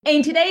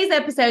In today's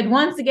episode,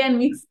 once again,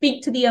 we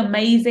speak to the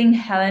amazing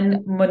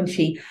Helen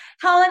Munshi.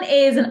 Helen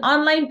is an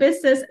online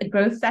business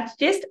growth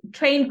strategist,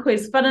 trained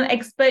quiz funnel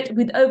expert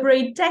with over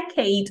a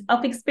decade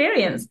of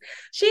experience.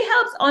 She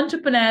helps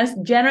entrepreneurs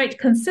generate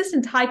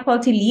consistent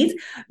high-quality leads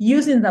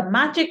using the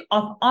magic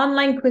of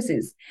online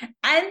quizzes.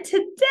 And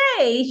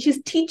today,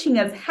 she's teaching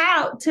us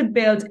how to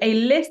build a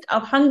list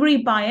of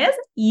hungry buyers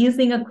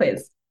using a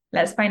quiz.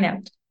 Let's find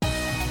out.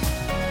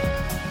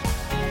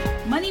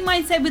 Money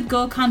Mindset with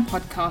Gul Khan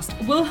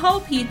podcast will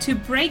help you to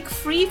break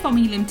free from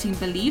your limiting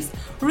beliefs,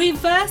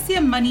 reverse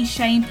your money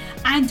shame,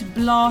 and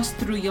blast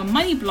through your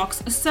money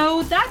blocks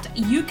so that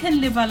you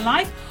can live a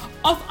life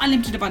of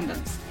unlimited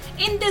abundance.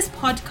 In this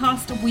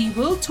podcast, we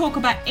will talk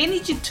about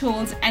energy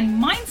tools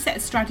and mindset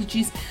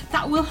strategies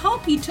that will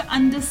help you to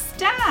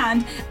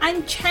understand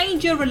and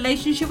change your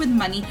relationship with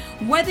money,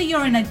 whether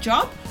you're in a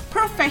job,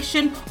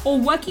 profession, or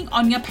working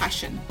on your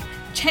passion.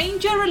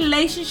 Change your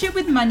relationship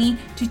with money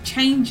to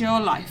change your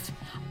life.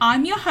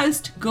 I'm your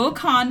host, Gul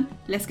Khan.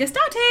 Let's get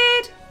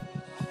started.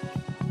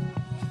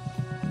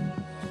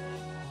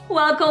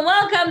 Welcome.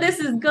 This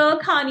is Gul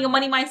Khan, your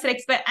money mindset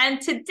expert.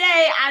 And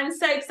today I'm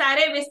so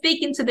excited. We're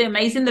speaking to the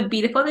amazing, the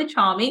beautiful, the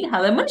charming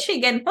Helen Munshi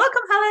again.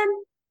 Welcome,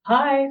 Helen.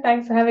 Hi,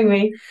 thanks for having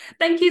me.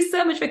 Thank you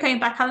so much for coming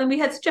back, Helen. We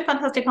had such a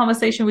fantastic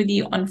conversation with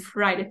you on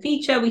Friday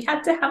Feature. We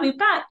had to have you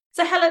back.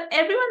 So, Helen,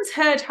 everyone's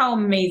heard how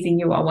amazing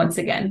you are once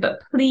again, but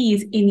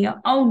please, in your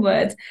own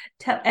words,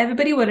 tell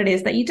everybody what it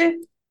is that you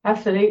do.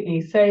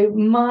 Absolutely. So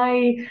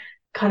my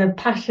kind of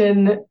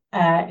passion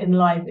in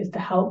life is to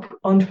help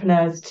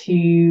entrepreneurs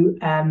to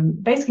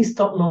basically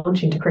stop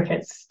launching to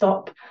crickets,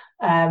 stop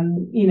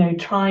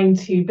trying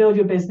to build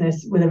your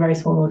business with a very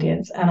small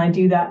audience. And I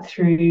do that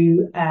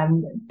through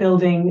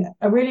building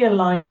a really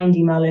aligned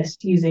email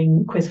list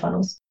using quiz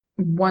funnels.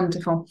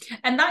 Wonderful.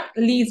 And that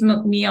leads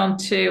me on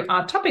to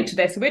our topic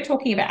today. So we're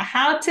talking about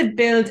how to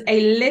build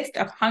a list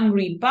of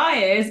hungry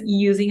buyers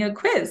using a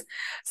quiz.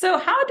 So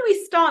how do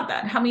we start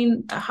that? I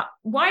mean,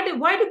 why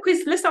do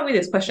quiz? Let's start with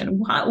this question.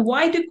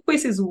 Why do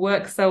quizzes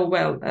work so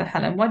well,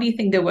 Helen? Why do you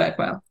think they work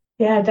well?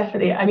 Yeah,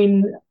 definitely. I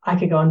mean, I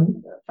could go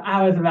on for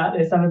hours about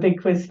this. I'm a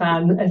big quiz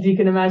fan, as you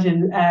can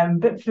imagine.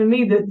 But for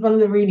me, one of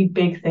the really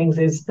big things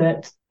is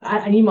that,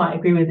 and you might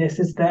agree with this,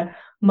 is that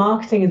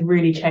marketing has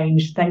really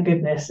changed, thank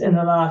goodness, in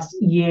the last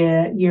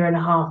year and a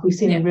half. We've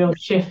seen a real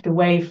shift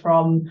away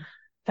from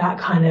that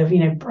kind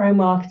of, bro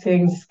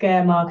marketing,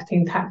 scare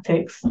marketing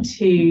tactics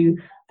to...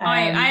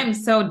 I am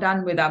so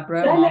done with that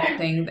bro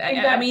marketing.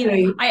 Exactly. I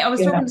mean, I was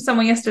talking to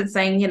someone yesterday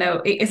saying,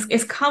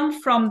 it's come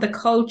from the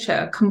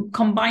culture,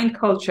 combined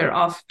culture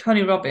of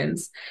Tony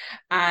Robbins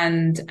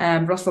and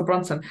Russell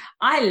Brunson.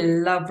 I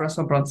love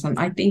Russell Brunson.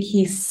 I think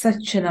he's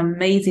such an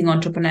amazing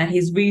entrepreneur.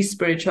 He's really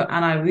spiritual,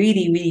 and I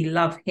really, really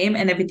love him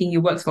and everything he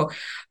works for.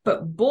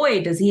 But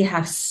boy, does he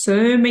have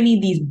so many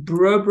of these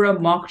bro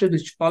marketers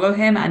which follow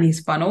him and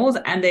his funnels,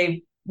 and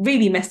they've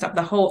really messed up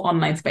the whole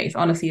online space.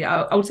 Honestly,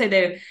 I would say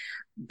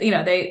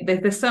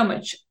there's so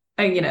much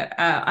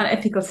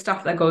unethical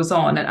stuff that goes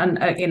on,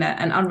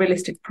 and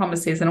unrealistic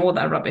promises and all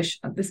that rubbish.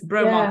 This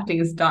bro marketing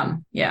is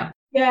done. Yeah,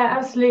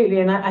 absolutely.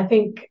 And I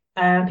think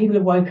people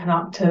have woken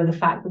up to the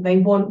fact that they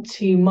want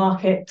to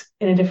market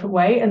in a different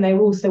way, and they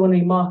also want to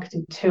be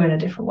marketed to in a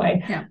different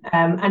way.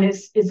 And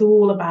it's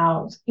all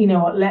about,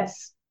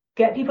 let's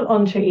get people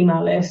onto your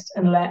email list,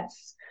 and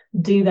let's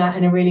do that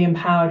in a really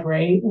empowered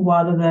way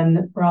rather than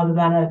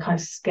a kind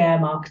of scare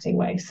marketing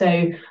way.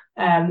 So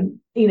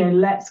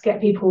let's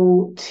get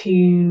people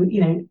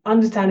to,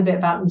 understand a bit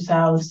about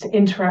themselves, to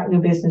interact with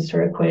your business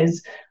through a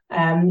quiz,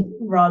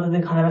 rather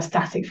than kind of a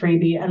static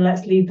freebie. And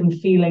let's leave them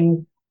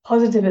feeling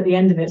positive at the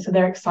end of it, so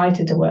they're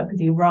excited to work with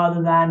you,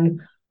 rather than,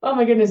 oh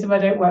my goodness, if I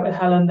don't work with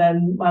Helen,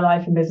 then my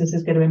life and business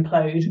is going to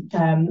implode.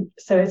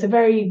 So it's a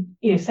very,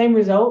 same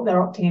result.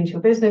 They're opting into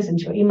your business,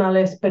 into your email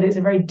list, but it's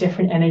a very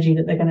different energy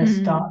that they're going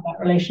to start that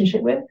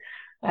relationship with.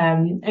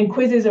 And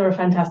quizzes are a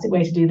fantastic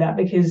way to do that,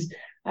 because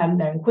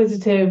they're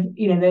inquisitive,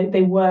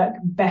 they work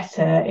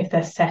better if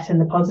they're set in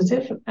the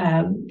positive.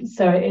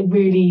 So it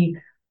really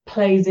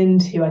plays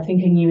into, I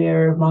think, a new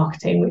era of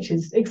marketing, which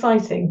is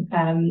exciting.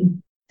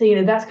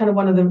 So, that's kind of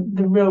one of the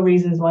real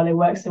reasons why they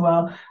work so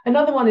well.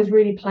 Another one is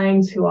really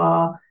playing to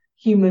our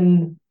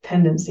human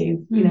tendencies.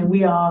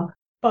 We are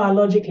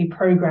biologically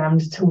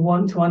programmed to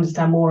want to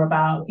understand more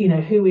about,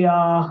 who we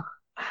are,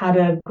 how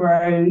to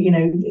grow,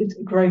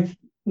 growth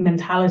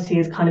mentality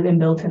is kind of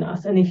inbuilt in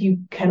us. And if you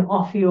can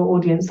offer your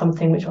audience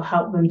something which will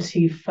help them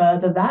to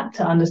further that,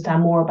 to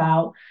understand more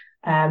about,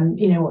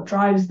 what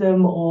drives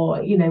them, or,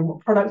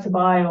 what products to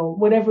buy, or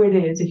whatever it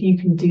is, if you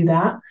can do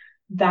that,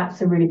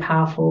 that's a really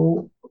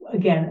powerful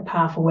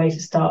way to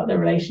start the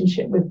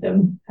relationship with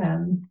them.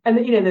 And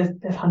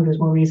there's hundreds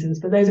more reasons,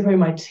 but those are probably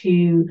my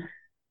two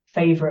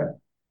favorite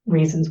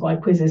reasons why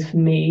quizzes for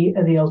me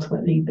are the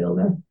ultimate lead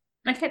builder.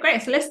 Okay,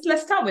 great. So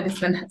let's start with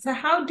this one. So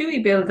how do we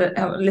build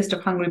a list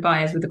of hungry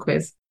buyers with a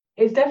quiz?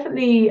 It's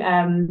definitely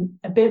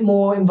a bit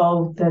more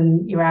involved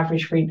than your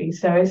average freebie.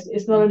 So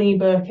it's not an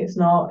ebook. It's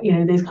not,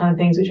 these kind of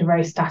things which are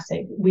very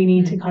static. We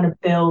need to kind of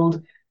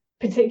build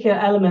particular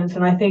elements.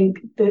 And I think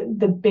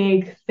the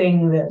big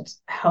thing that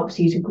helps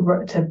you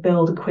to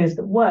build a quiz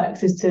that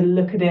works is to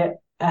look at it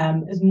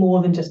as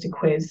more than just a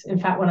quiz. In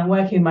fact, when I'm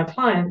working with my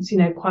clients,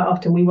 quite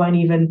often we won't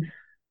even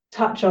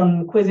touch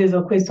on quizzes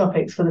or quiz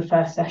topics for the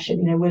first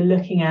session. We're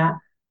looking at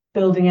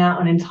building out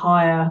an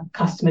entire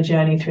customer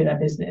journey through their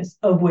business,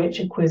 of which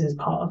a quiz is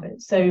part of it.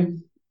 So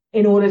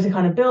in order to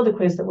kind of build a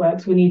quiz that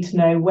works, we need to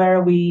know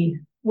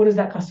what does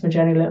that customer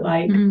journey look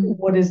like?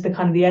 What is the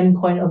kind of the end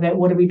point of it?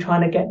 What are we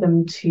trying to get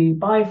them to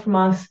buy from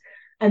us?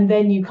 And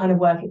then you kind of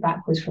work it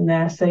backwards from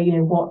there. So,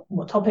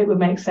 what topic would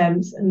make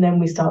sense? And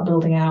then we start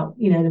building out,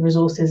 the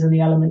resources and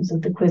the elements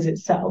of the quiz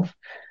itself.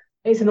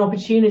 It's an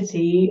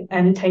opportunity,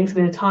 and it takes a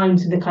bit of time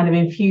to kind of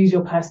infuse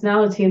your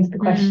personality into the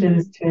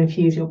questions, to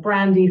infuse your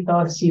brand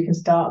ethos. You can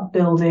start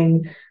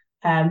building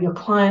your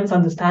clients'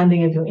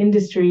 understanding of your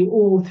industry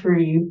all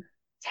through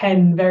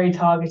 10 very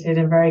targeted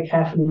and very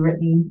carefully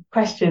written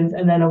questions,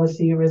 and then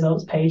obviously your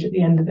results page at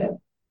the end of it.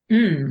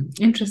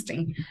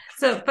 Interesting.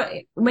 So, but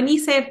when you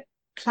say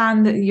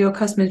plan your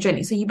customer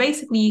journey, so you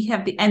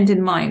have the end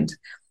in mind.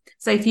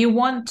 So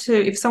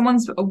if someone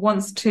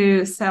wants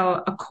to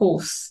sell a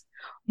course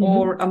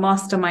or a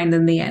mastermind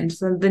in the end,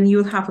 so then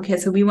you'll have,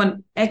 so we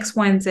want X,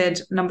 Y, and Z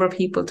number of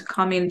people to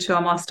come into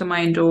our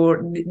mastermind,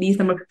 or these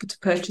number of people to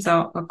purchase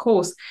our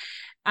course.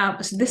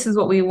 So this is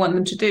what we want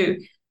them to do.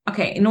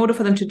 Okay, in order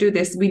for them to do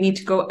this, we need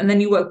to go, and then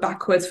you work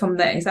backwards from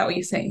there. Is that what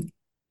you're saying?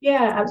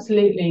 Yeah,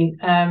 absolutely.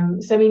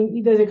 So,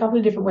 there's a couple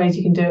of different ways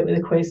you can do it with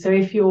a quiz. So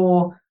if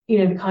you're,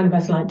 the kind of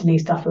person like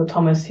Denise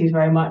Duffield-Thomas, who's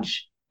very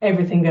much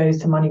everything goes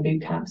to Money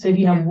Bootcamp. So if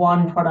you have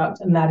one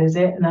product and that is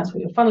it, and that's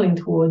what you're funneling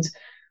towards,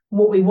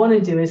 what we want to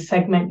do is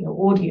segment your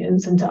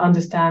audience and to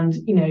understand,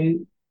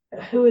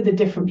 who are the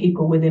different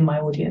people within my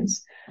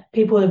audience.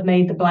 People have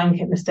made the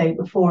blanket mistake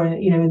before,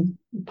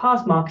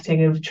 past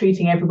marketing of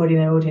treating everybody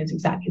in their audience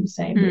exactly the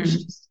same, which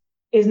just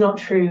is not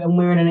true. And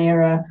we're in an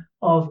era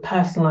of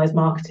personalized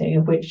marketing,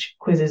 of which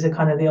quizzes are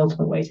kind of the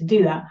ultimate way to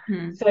do that.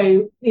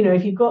 So,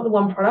 if you've got the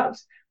one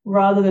product,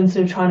 rather than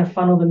sort of trying to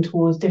funnel them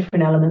towards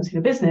different elements of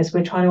your business,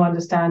 we're trying to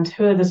understand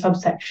who are the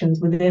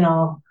subsections within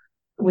our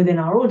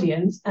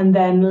audience, and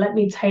then let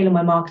me tailor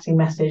my marketing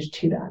message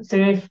to that. So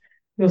if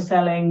you're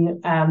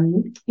selling,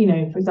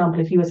 for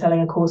example, if you were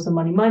selling a course on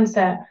money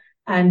mindset,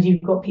 and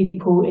you've got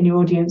people in your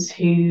audience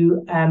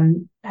who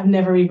have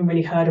never even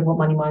really heard of what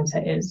money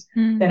mindset is,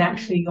 then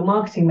actually your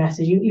marketing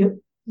message,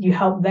 you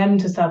help them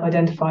to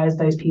self-identify as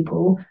those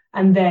people,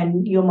 and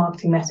then your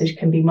marketing message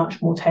can be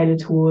much more tailored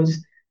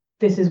towards,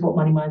 this is what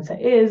money mindset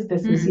is,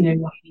 this is what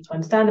you need to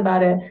understand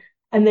about it.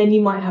 And then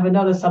you might have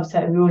another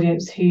subset of your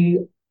audience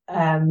who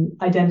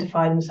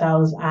identify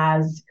themselves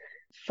as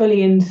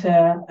fully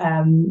into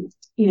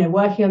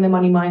working on their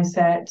money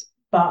mindset,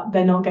 but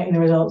they're not getting the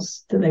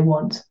results that they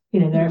want.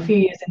 They're a few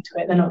years into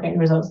it, they're not getting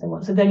the results they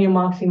want. So then your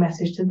marketing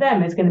message to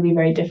them is going to be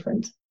very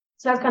different.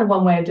 So that's kind of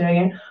one way of doing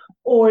it.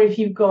 Or if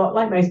you've got,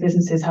 like most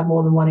businesses have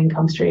more than one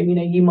income stream,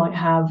 you might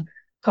have a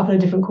couple of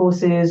different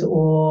courses,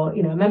 or,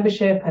 a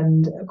membership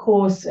and a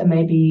course and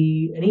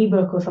maybe an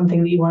ebook or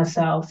something that you want to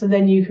sell. So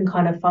then you can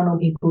kind of funnel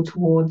people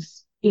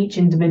towards each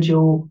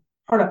individual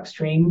product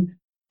stream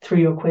through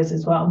your quiz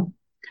as well.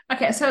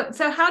 Okay, so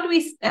how do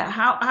we,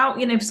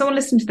 if someone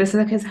listening to this,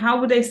 okay, so how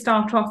would they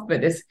start off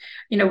with this?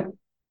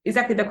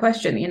 Exactly the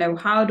question,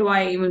 how do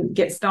I even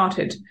get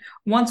started?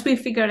 Once we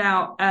figured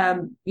out,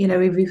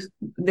 if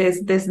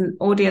there's an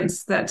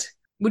audience that,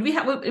 let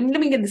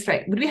me get this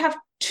right. Would we have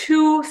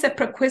two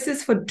separate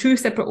quizzes for two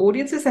separate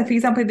audiences? So for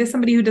example, if there's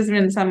somebody who doesn't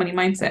understand money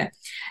mindset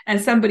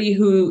and somebody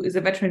who is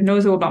a veteran,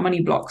 knows all about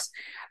money blocks,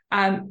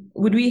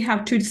 would we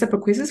have two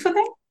separate quizzes for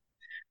them?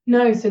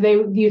 No, so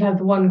you'd have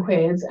the one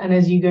quiz, and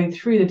as you go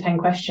through the 10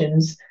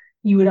 questions,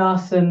 you would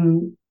ask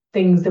them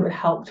things that would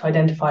help to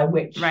identify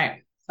which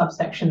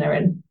subsection they're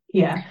in.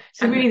 Yeah.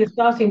 So really the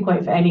starting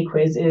point for any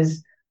quiz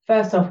is,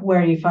 first off,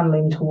 where are you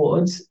funneling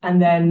towards? And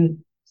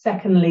then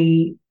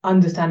secondly,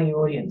 understanding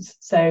your audience.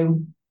 So,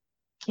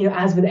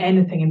 as with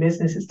anything in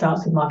business, it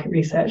starts with market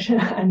research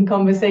and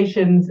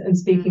conversations and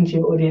speaking to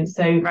your audience.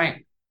 So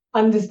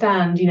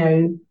understand,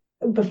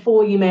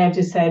 before you may have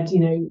just said,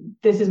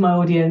 this is my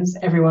audience,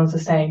 everyone's the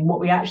same. What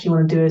we actually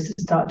want to do is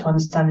to start to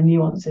understand the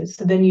nuances.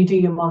 So then you do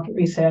your market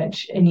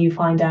research and you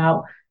find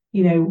out,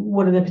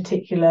 what are the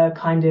particular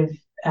kind of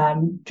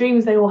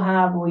dreams they all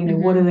have, or,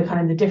 what are the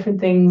kind of the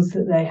different things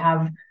that they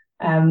have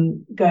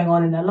going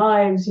on in their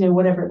lives,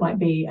 whatever it might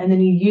be. And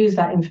then you use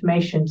that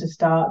information to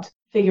start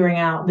figuring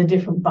out the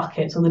different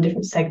buckets or the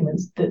different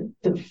segments that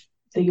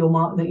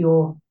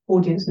your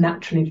audience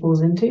naturally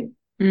falls into.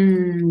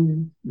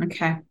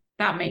 Okay.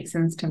 That makes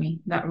sense to me.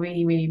 That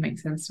really, really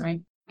makes sense to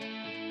me.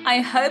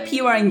 I hope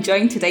you are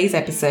enjoying today's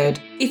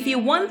episode. If you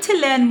want to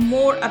learn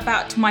more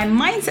about my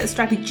mindset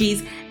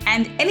strategies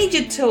and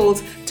energy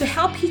tools to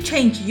help you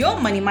change your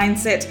money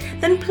mindset,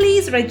 then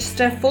please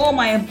register for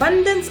my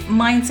Abundance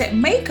Mindset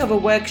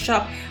Makeover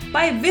Workshop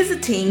by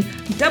visiting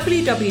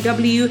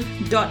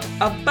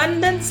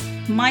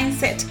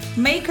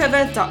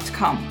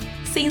www.abundancemindsetmakeover.com.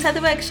 See you inside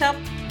the workshop.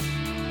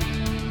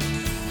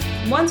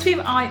 once we've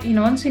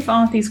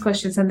asked these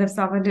questions and they've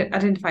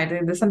self-identified,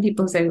 there's some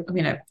people who say,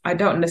 I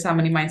don't understand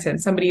money mindset.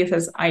 And somebody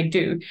says, I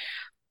do.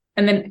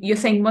 And then you're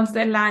saying once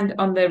they land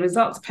on the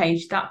results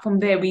page, that from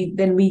there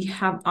we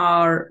have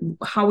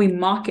how we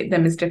market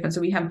them is different.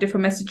 So we have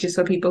different messages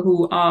for people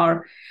who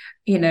are,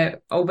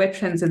 or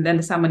veterans and then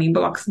the money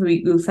blocks.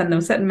 We will send them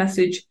a certain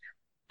message.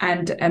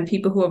 And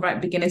people who are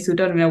right beginners who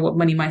don't know what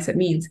money mindset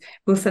means,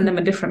 we'll send them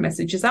a different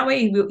message. Is that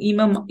way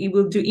you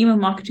will do email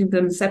marketing to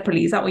them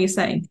separately? Is that what you're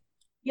saying?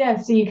 Yeah,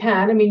 so you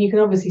can. I mean, you can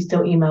obviously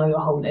still email your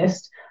whole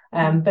list.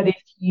 But if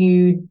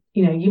you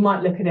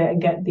might look at it and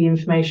get the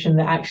information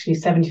that actually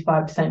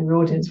 75% of your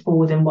audience fall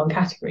within one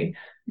category.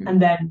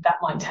 And then that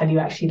might tell you,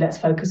 actually, let's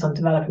focus on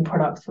developing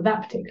products for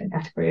that particular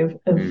category of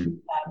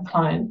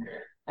client.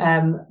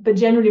 But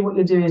generally what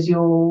you'll do is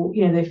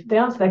if they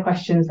answer their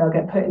questions, they'll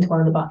get put into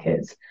one of the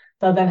buckets.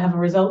 They'll then have a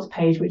results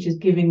page, which is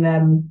giving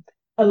them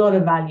a lot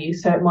of value.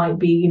 So it might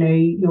be,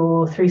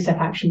 your 3-step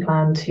action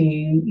plan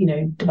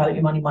to, develop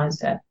your money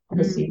mindset,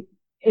 obviously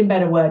in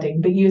better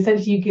wording, but you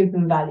give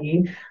them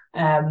value.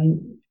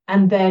 And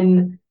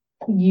then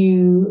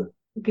you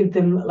give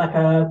them like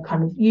a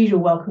kind of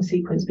usual welcome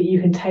sequence, but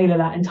you can tailor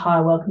that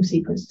entire welcome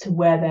sequence to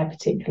where they're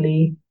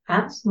particularly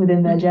at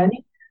within their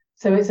journey.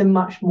 So it's a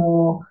much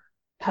more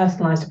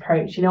personalized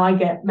approach. I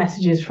get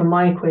messages from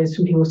my quiz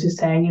from people just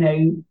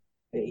saying,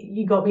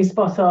 you got me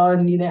spot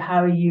on,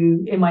 how are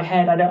you in my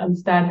head? I don't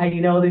understand how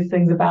you know all these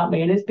things about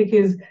me. And it's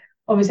because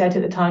obviously I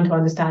took the time to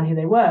understand who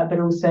they were,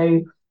 but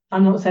also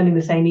I'm not sending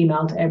the same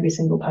email to every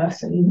single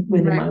person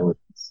within my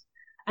audience.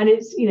 And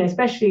it's,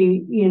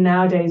 especially,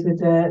 nowadays with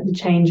the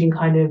change in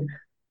kind of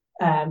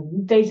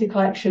data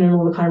collection and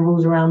all the kind of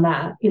rules around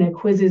that,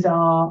 quizzes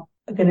are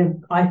going to,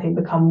 I think,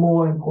 become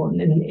more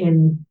important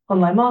in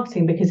online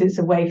marketing, because it's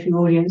a way for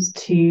your audience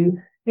to,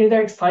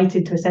 they're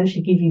excited to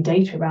essentially give you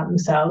data about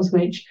themselves,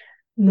 which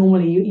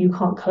normally you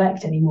can't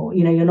collect anymore.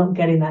 You're not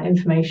getting that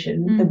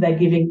information that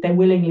they're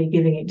willingly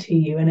giving it to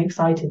you and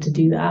excited to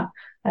do that.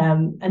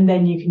 And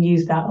then you can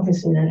use that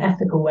obviously in an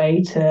ethical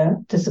way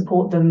to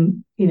support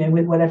them,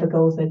 with whatever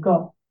goals they've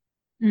got.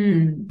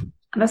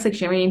 That's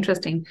actually really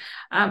interesting.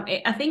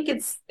 I think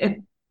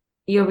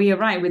you're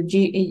right with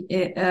GD.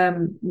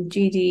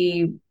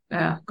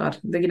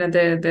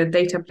 The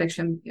data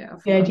protection.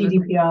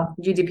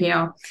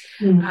 GDPR.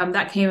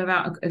 That came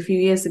about a few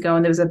years ago,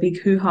 and there was a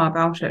big hoo-ha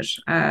about it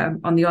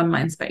on the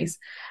online space.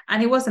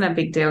 And it wasn't a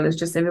big deal. It's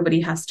just everybody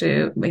has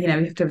to, we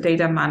have to have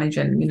data manage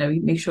and,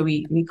 make sure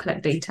we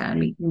collect data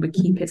and we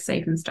keep it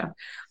safe and stuff.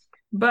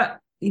 But,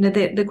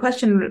 the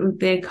question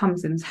there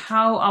comes in is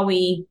how are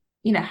we,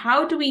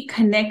 how do we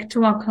connect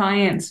to our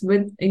clients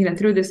with,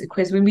 through this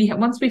quiz?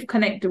 Once we've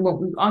connected,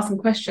 we've asked them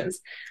questions,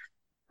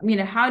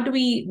 how do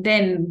we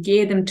then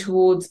gear them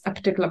towards a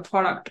particular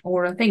product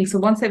or a thing? So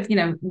once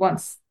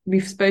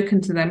we've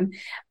spoken to them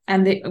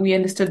and we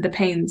understood the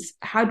pains,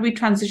 how do we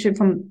transition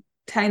from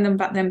telling them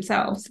about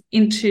themselves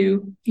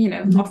into,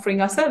 offering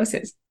our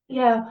services?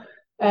 Yeah.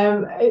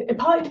 It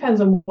partly depends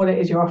on what it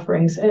is you're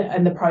offering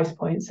and the price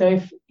point. So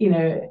if,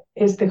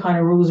 it's the kind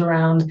of rules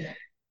around,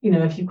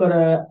 if you've got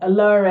a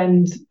lower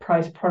end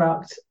price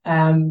product,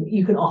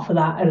 you can offer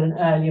that at an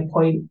earlier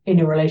point in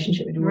your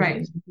relationship with your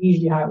audience.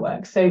 Usually how it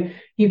works. So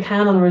you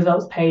can, on the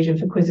results page, and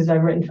for quizzes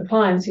I've written for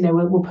clients,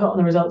 we'll put on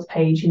the results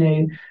page,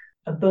 a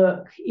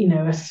book,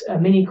 a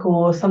mini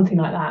course, something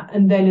like that.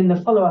 And then in the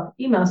follow-up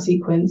email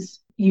sequence,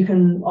 you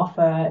can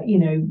offer,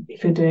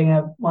 if you're doing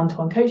a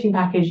one-to-one coaching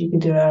package, you can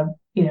do a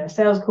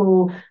sales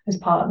call as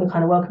part of the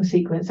kind of welcome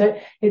sequence. So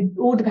it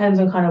all depends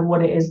on kind of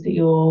what it is that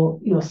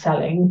you're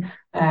selling.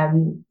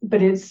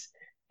 But it's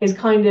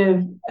kind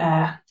of,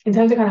 in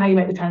terms of kind of how you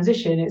make the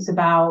transition, it's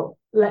about,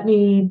 let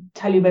me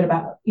tell you a bit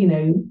about,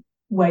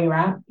 where you're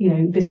at,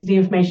 this is the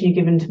information you've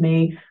given to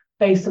me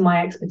based on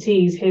my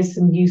expertise. Here's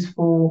some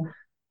useful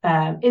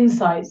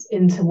insights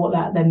into what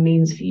that then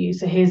means for you.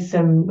 So here's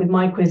with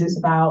my quiz, it's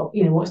about,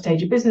 what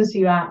stage of business are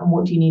you at and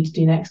what do you need to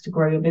do next to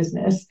grow your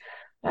business?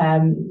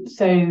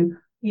 So,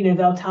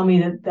 they'll tell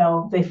me that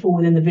they fall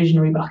within the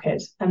visionary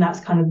bucket, and that's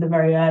kind of the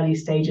very early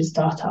stage of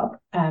startup.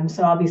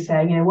 So I'll be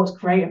saying, what's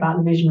great about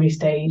the visionary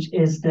stage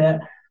is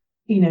that,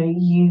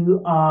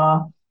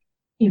 you're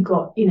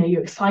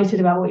excited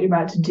about what you're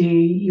about to do.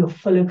 You're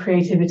full of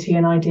creativity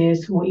and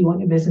ideas for what you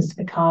want your business to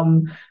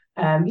become.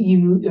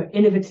 You're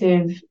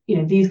innovative,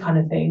 these kind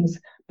of things.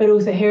 But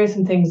also here are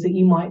some things that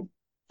you might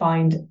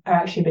find are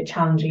actually a bit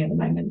challenging at the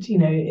moment.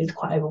 It's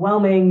quite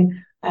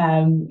overwhelming.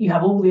 You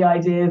have all the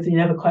ideas and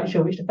you're never quite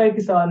sure which to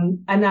focus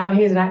on. And now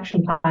here's an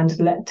action plan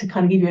to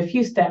kind of give you a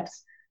few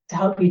steps to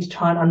help you to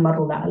try and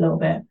unmuddle that a little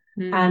bit.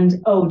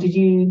 And did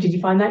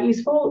you find that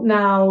useful?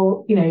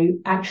 Now,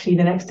 actually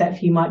the next step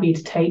for you might be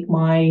to take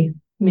my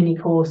mini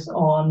course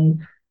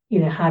on,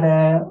 how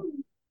to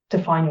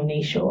define your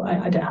niche, or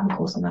I don't have a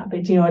course on that,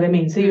 but do you know what I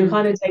mean? So you're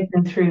kind of taking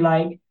them through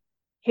like,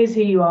 here's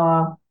who you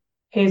are,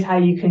 here's how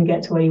you can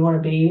get to where you want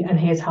to be, and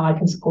here's how I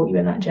can support you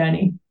in that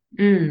journey.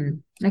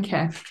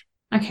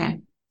 Okay.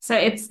 So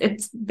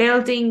it's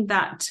building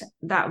that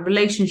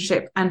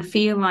relationship and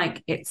feel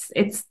like it's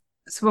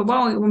so what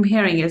I'm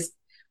hearing is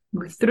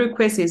through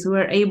quizzes,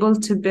 we're able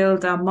to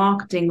build our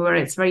marketing where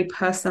it's very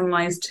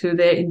personalized to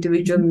their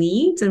individual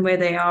needs and where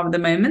they are at the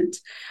moment.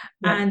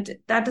 Yeah. And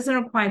that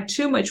doesn't require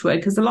too much work,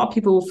 because a lot of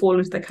people will fall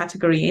into the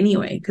category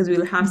anyway, because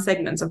we'll have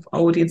segments of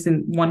audience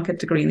in one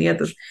category and the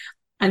others.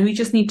 And we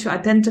just need to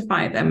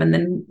identify them and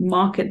then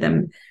market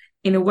them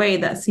in a way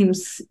that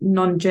seems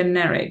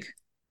non-generic.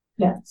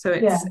 Yeah. So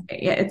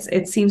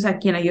it seems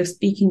like, you're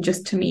speaking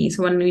just to me.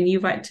 So when you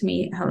write to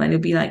me, Helen, it'll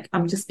be like,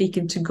 I'm just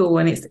speaking to Go,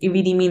 and it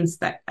really means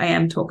that I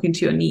am talking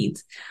to your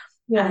needs.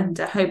 Yeah. And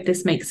I hope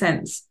this makes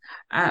sense.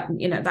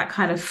 That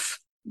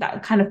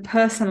kind of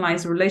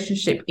personalized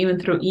relationship, even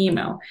through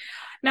email.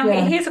 Now,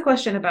 here's a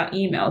question about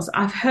emails.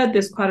 I've heard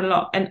this quite a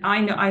lot, and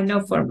I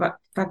know for a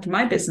fact in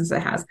my business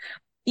it has.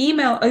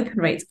 Email open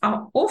rates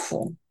are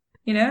awful,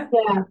 Yeah,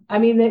 I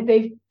mean,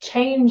 they've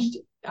changed.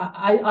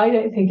 I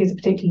don't think it's a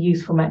particularly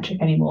useful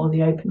metric anymore,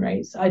 the open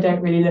rates. I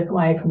don't really look at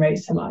my open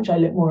rates so much. I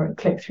look more at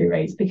click-through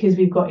rates, because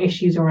we've got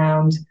issues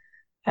around,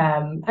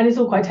 and it's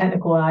all quite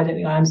technical, and I don't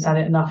think I understand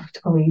it enough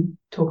to probably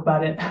talk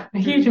about it a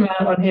huge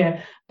amount on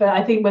here. But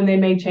I think when they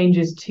made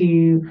changes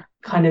to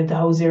kind of the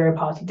whole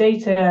zero-party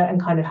data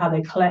and kind of how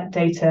they collect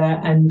data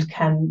and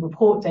can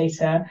report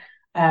data,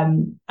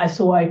 I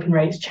saw open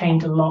rates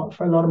change a lot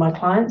for a lot of my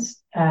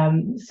clients.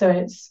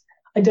 So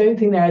I don't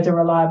think they're as a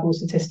reliable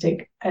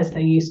statistic as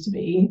they used to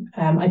be.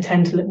 I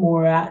tend to look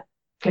more at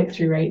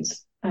click-through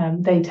rates.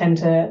 They tend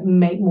to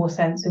make more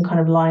sense and kind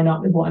of line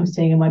up with what I'm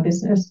seeing in my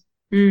business.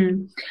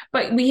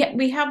 But we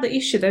have the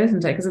issue, though,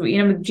 isn't it? Because with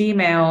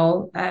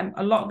Gmail,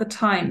 a lot of the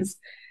times,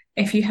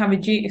 if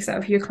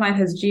your client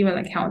has a Gmail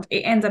account,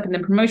 it ends up in the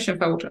promotion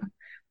folder.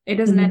 It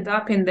doesn't end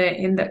up in the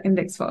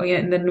index folder,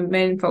 in the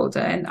main folder.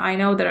 And I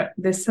know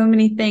there's so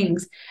many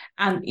things.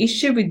 And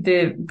issue with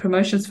the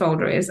promotions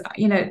folder is,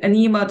 an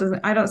email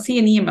I don't see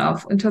an email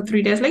until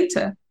 3 days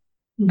later.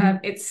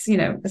 It's,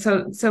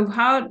 so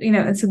how,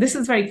 and so this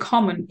is a very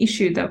common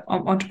issue that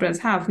entrepreneurs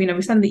have.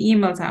 We send the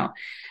emails out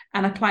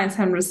and our clients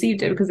haven't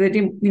received it because they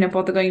didn't,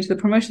 bother going to the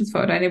promotions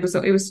folder, and it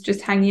was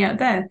just hanging out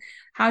there.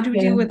 How do we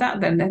deal with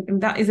that then?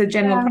 That is a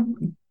general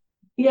problem.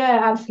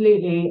 Yeah,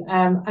 absolutely.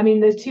 I mean,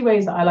 there's two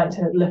ways that I like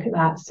to look at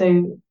that.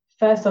 So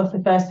first off,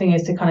 the first thing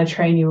is to kind of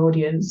train your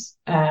audience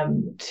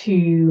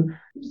to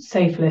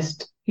safe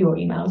list your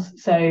emails.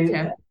 So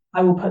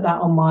I will put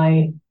that on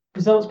my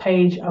results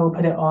page. I will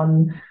put it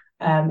on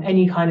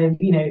any kind of,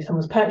 if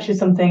someone's purchased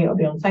something, it'll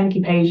be on thank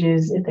you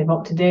pages. If they've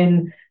opted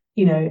in,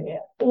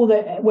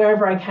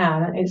 wherever I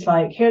can, it's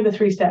like, here are the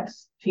 3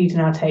 steps for you to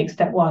now take.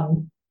 Step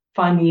 1,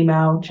 find the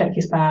email, check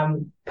your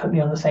spam, put me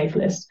on the safe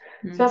list.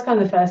 So that's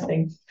kind of the first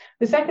thing.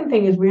 The second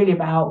thing is really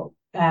about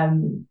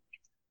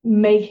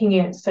making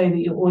it so that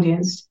your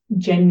audience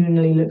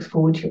genuinely looks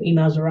forward to your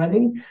emails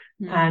arriving.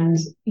 And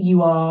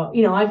you are,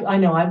 I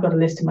know I've got a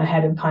list in my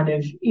head of kind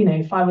of,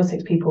 5 or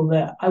 6 people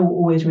that I will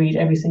always read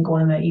every single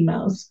one of their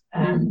emails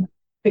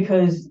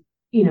because,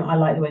 I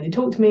like the way they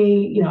talk to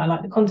me, I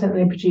like the content that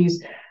they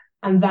produce,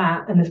 and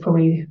there's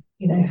probably,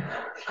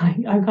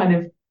 I'm kind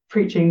of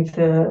preaching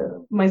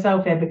to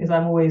myself here because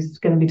I'm always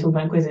going to be talking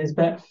about quizzes,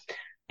 but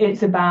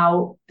it's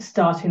about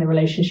starting the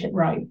relationship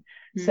right.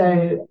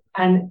 So,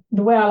 and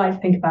the way I like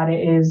to think about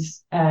it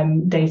is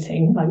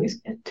dating. Like,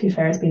 to be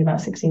fair, it's been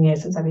about 16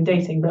 years since I've been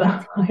dating,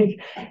 but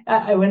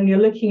when you're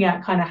looking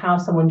at kind of how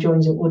someone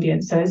joins your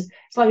audience, so it's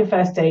like a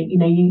first date.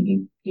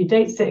 You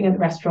date sitting at the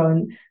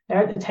restaurant,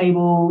 they're at the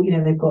table,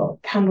 they've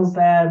got candles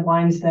there,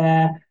 wine's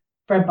there,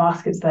 bread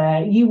baskets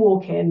there. You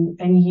walk in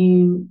and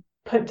you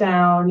put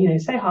down,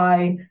 say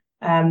hi.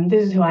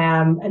 This is who I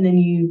am, and then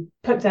you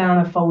put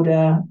down a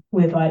folder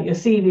with like your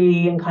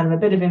CV and kind of a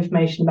bit of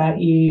information about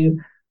you,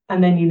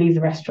 and then you leave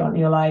the restaurant and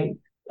you're like,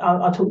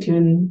 I'll talk to you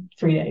in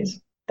 3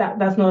 days.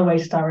 That's not a way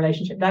to start a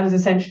relationship. That is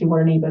essentially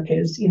what an ebook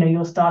is.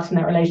 You're starting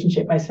that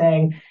relationship by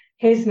saying,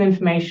 here's some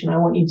information, I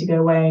want you to go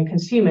away and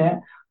consume it.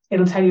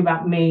 It'll tell you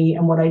about me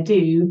and what I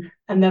do,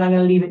 and then I'm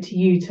going to leave it to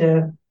you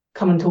to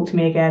come and talk to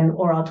me again,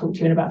 or I'll talk to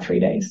you in about 3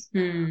 days.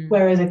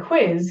 Whereas a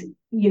quiz,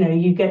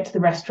 you get to the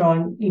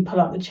restaurant, you pull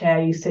up the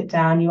chair, you sit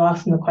down, you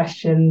ask them a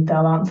question,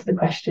 they'll answer the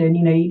question.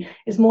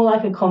 It's more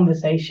like a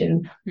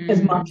conversation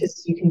as much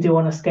as you can do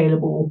on a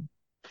scalable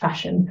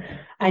fashion.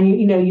 And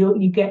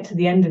you get to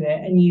the end of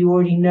it and you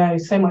already know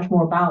so much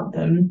more about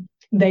them.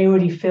 They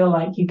already feel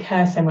like you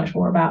care so much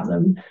more about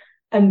them.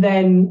 And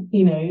then,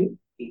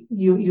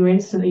 you're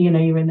instantly,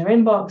 you're in their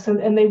inbox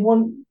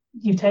and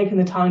you've taken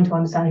the time to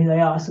understand who they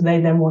are. So they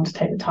then want to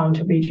take the time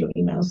to read your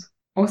emails.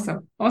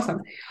 Awesome.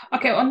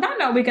 Okay, on that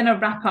note, we're going to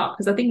wrap up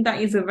because I think that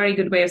is a very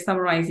good way of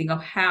summarizing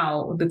of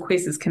how the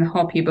quizzes can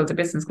help you build a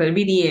business. Because it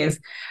really is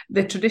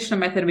the traditional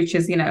method, which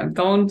is,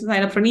 go and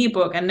sign up for an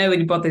ebook and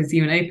nobody bothers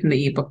you and open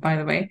the ebook, by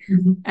the way,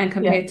 and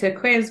compared to a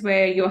quiz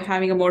where you're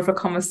having more of a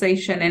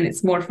conversation and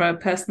it's more of a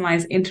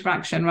personalized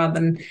interaction rather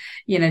than,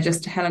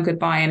 just hello,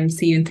 goodbye and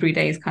see you in 3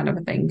 days kind of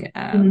a thing.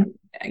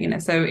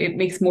 So it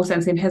makes more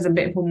sense. It has a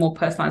bit of a more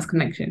personalized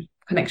connection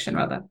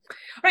rather.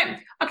 Right.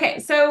 Okay.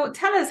 So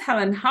tell us,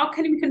 Helen, how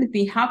can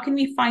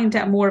we find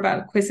out more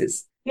about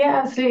quizzes?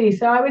 Yeah, absolutely.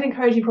 So I would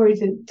encourage you probably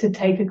to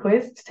take a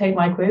quiz, to take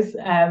my quiz.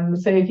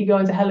 So if you go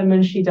onto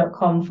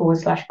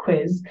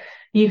helenmunshi.com/quiz,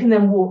 you can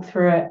then walk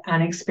through it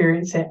and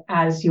experience it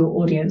as your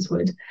audience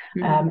would.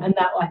 And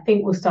that, I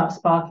think, will start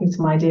sparking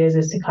some ideas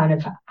as to kind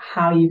of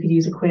how you could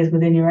use a quiz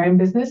within your own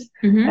business.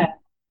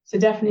 So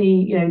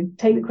definitely,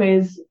 take the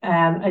quiz,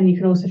 and you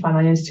can also find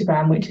my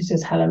Instagram, which is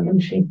just Helen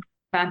Munshi.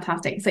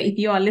 Fantastic. So if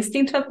you are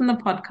listening to us on the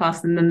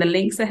podcast, and then the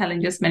links that Helen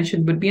just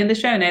mentioned would be in the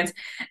show notes.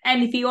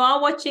 And if you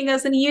are watching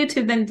us on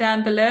YouTube, then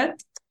down below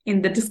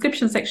in the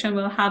description section,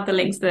 we'll have the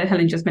links that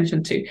Helen just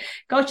mentioned too.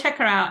 Go check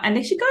her out. And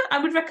if you go, I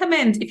would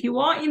recommend, if you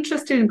are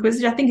interested in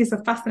quizzes, I think it's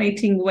a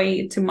fascinating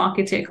way to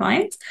market to your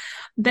clients,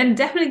 then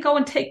definitely go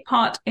and take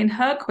part in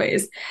her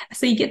quiz.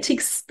 So you get to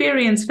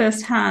experience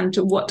firsthand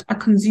what a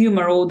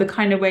consumer, or the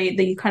kind of way,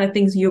 the kind of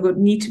things you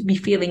need to be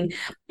feeling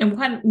and what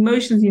kind of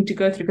emotions you need to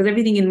go through, because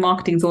everything in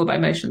marketing is all about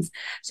emotions.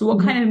 So what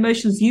kind of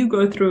emotions you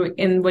go through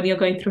when you're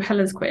going through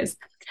Helen's quiz.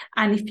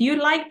 And if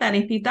you like that,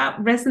 if that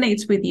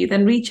resonates with you,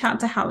 then reach out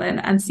to Helen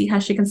and see how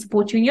she can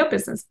support you in your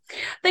business.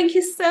 Thank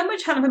you so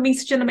much, Helen, for being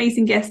such an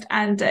amazing guest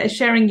and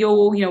sharing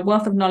your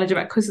wealth of knowledge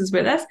about quizzes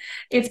with us.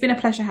 It's been a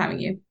pleasure having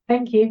you.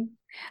 Thank you.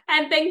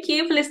 And thank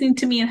you for listening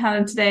to me and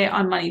Helen today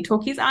on Money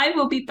Talkies. I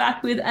will be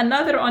back with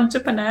another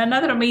entrepreneur,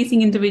 another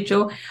amazing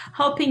individual,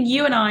 helping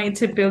you and I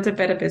to build a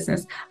better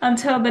business.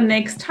 Until the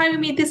next time we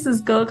meet, this is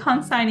Gul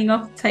Khan signing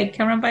off. Take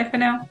care and bye for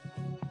now.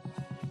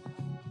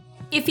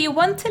 If you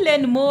want to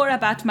learn more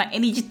about my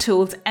energy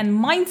tools and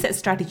mindset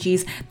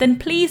strategies, then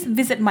please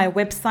visit my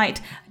website,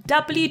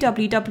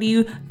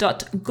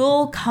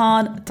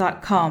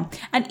 www.gulkhan.com.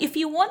 And if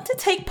you want to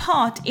take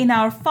part in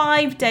our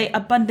 5-day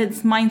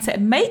abundance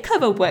mindset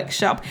makeover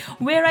workshop,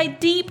 where I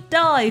deep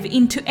dive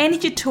into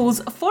energy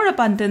tools for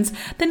abundance,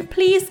 then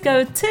please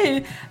go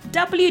to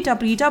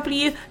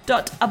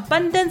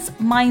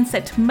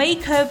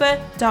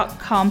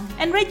www.abundancemindsetmakeover.com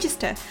and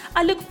register.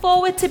 I look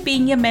forward to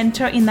being your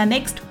mentor in the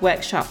next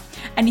workshop.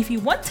 And if you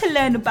want to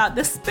learn about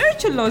the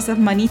spiritual laws of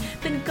money,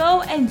 then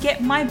go and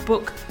get my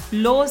book,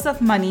 Laws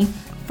of Money,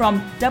 from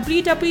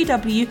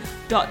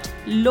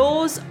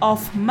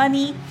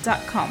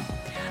www.lawsofmoney.com.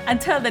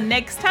 Until the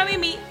next time we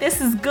meet, this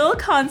is Gul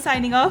Khan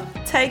signing off.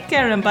 Take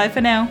care and bye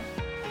for now.